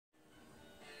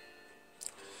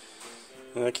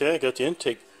Okay, I got the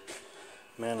intake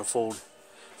manifold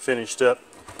finished up,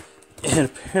 and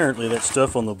apparently that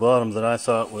stuff on the bottom that I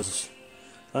thought was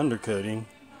undercoating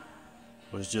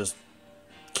was just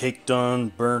caked on,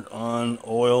 burnt on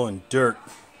oil and dirt.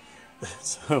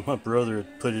 So my brother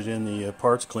had put it in the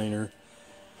parts cleaner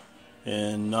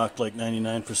and knocked like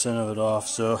 99% of it off,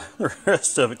 so the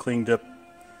rest of it cleaned up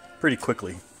pretty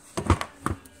quickly.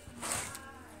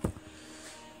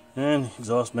 And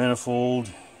exhaust manifold,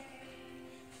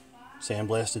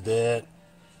 sandblasted that.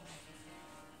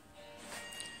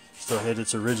 Still had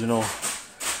its original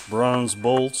bronze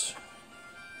bolts.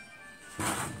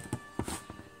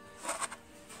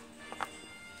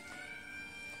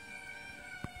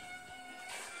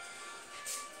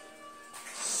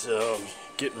 So I'm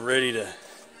getting ready to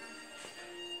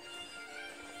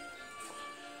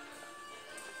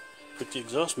put the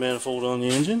exhaust manifold on the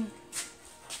engine.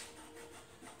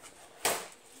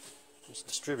 This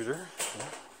distributor.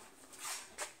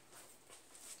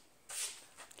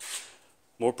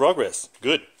 More progress.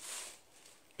 Good.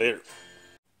 Later.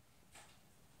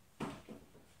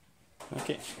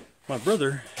 Okay. My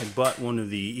brother had bought one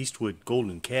of the Eastwood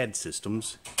Golden CAD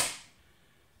systems,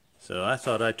 so I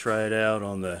thought I'd try it out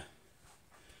on the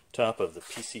top of the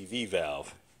PCV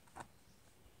valve.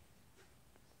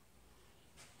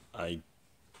 I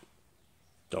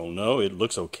don't know. It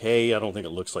looks okay. I don't think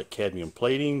it looks like cadmium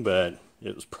plating, but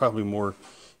it was probably more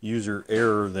user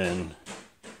error than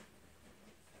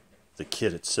the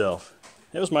kit itself.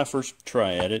 That was my first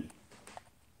try at it.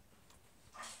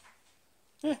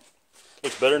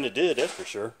 Looks better than it did, that's for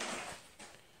sure.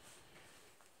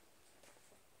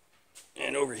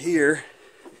 And over here,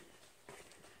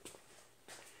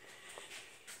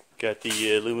 got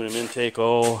the aluminum intake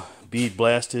all bead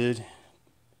blasted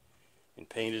and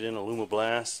painted in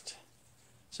alumablast.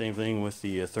 Same thing with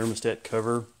the thermostat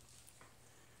cover.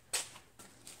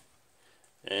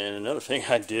 And another thing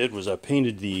I did was I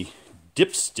painted the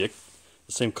dipstick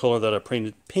the same color that I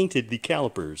painted the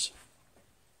calipers.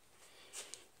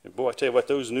 And boy, I tell you what,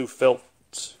 those new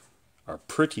felts are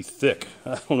pretty thick.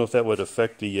 I don't know if that would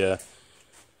affect the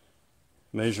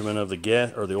measurement of the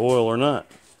gas or the oil or not.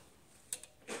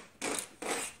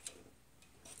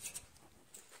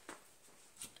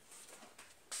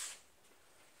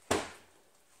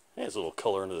 Adds a little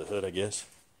color under the hood, I guess.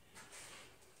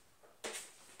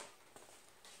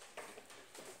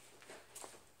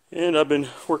 And I've been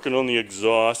working on the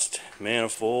exhaust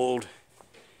manifold.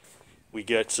 We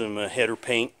got some header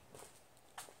paint.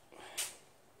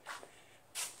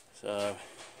 So,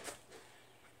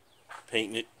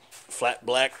 painting it flat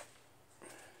black.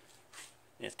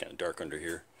 Yeah, it's kind of dark under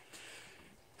here.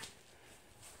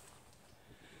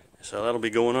 So that'll be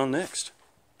going on next.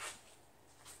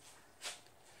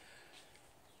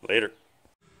 Later.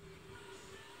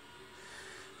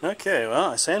 Okay,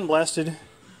 well, I sandblasted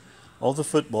all the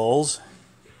footballs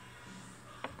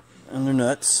and their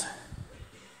nuts.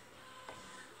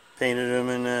 Painted them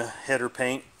in header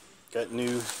paint. Got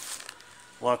new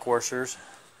lock washers.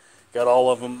 Got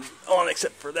all of them on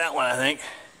except for that one, I think.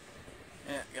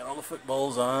 Yeah, got all the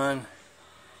footballs on.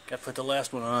 Got to put the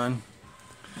last one on.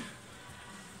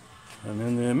 And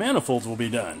then the manifolds will be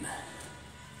done.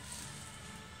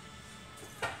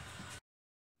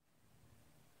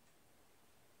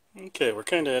 Okay, we're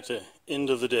kind of at the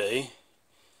end of the day.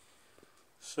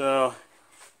 So,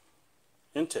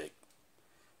 intake,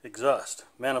 exhaust,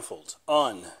 manifolds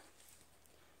on.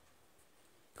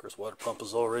 Of course, water pump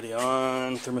is already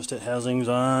on. Thermostat housing's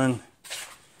on.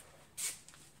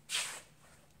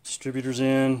 Distributor's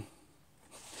in.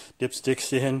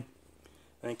 Dipstick's in.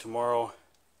 I think tomorrow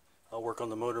I'll work on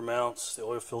the motor mounts, the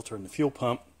oil filter, and the fuel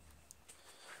pump.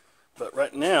 But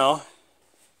right now,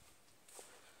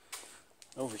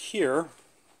 over here,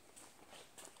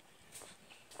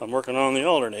 I'm working on the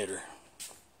alternator.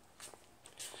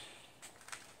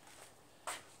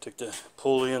 Took the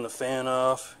pulley and the fan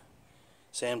off,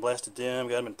 sandblasted them,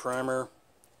 got them in primer.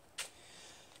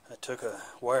 I took a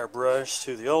wire brush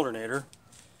to the alternator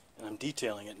and I'm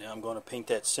detailing it now. I'm going to paint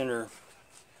that center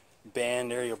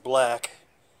band area black,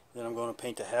 then I'm going to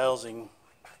paint the housing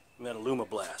in that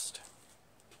alumablast.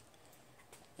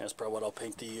 That's probably what I'll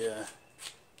paint the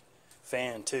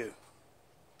fan too.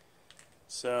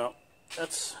 So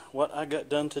that's what I got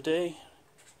done today.